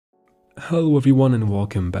Hello everyone and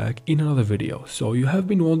welcome back in another video. So you have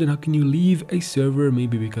been wondering how can you leave a server,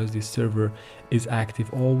 maybe because this server is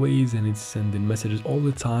active always and it's sending messages all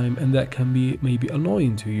the time, and that can be maybe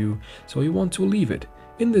annoying to you, so you want to leave it.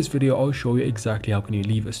 In this video I'll show you exactly how can you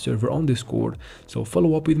leave a server on Discord, so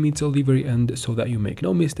follow up with me till the very end so that you make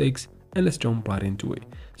no mistakes, and let's jump right into it.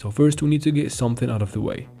 So first we need to get something out of the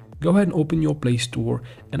way. Go ahead and open your Play Store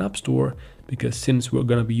and App Store, because since we're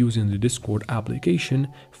gonna be using the Discord application,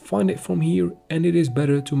 find it from here, and it is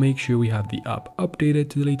better to make sure we have the app updated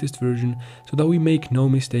to the latest version so that we make no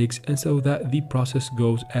mistakes and so that the process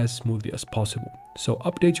goes as smoothly as possible. So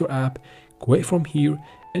update your app, go it from here,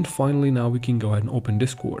 and finally now we can go ahead and open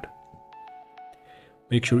Discord.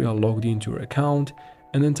 Make sure you are logged into your account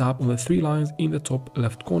and then tap on the three lines in the top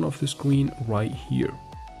left corner of the screen right here.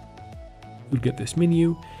 You'll get this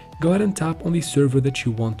menu. Go ahead and tap on the server that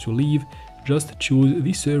you want to leave. Just choose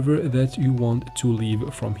the server that you want to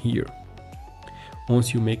leave from here.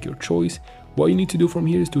 Once you make your choice, what you need to do from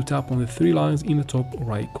here is to tap on the three lines in the top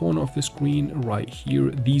right corner of the screen right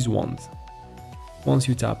here, these ones. Once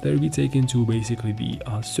you tap there, you'll be taken to basically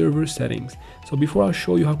the server settings. So before I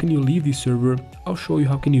show you how can you leave the server, I'll show you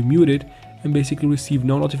how can you mute it and basically receive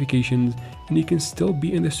no notifications, and you can still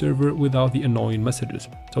be in the server without the annoying messages.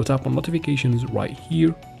 So tap on notifications right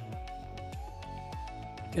here,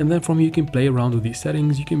 and then from here you can play around with these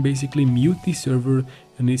settings. You can basically mute the server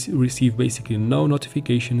and receive basically no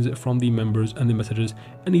notifications from the members and the messages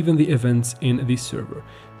and even the events in this server.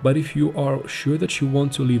 But if you are sure that you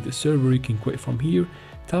want to leave the server, you can quit from here.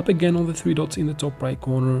 Tap again on the three dots in the top right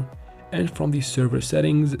corner, and from the server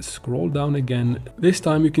settings, scroll down again. This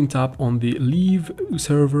time you can tap on the leave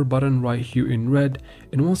server button right here in red,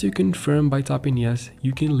 and once you confirm by tapping yes,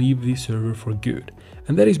 you can leave the server for good.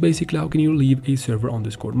 And that is basically how can you leave a server on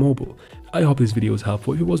Discord Mobile. I hope this video was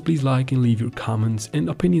helpful. If it was, please like and leave your comments and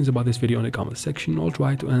opinions about this video in the comment section. I'll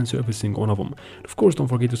try to answer every single one of them. Of course, don't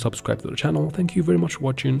forget to subscribe to the channel. Thank you very much for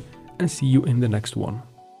watching, and see you in the next one.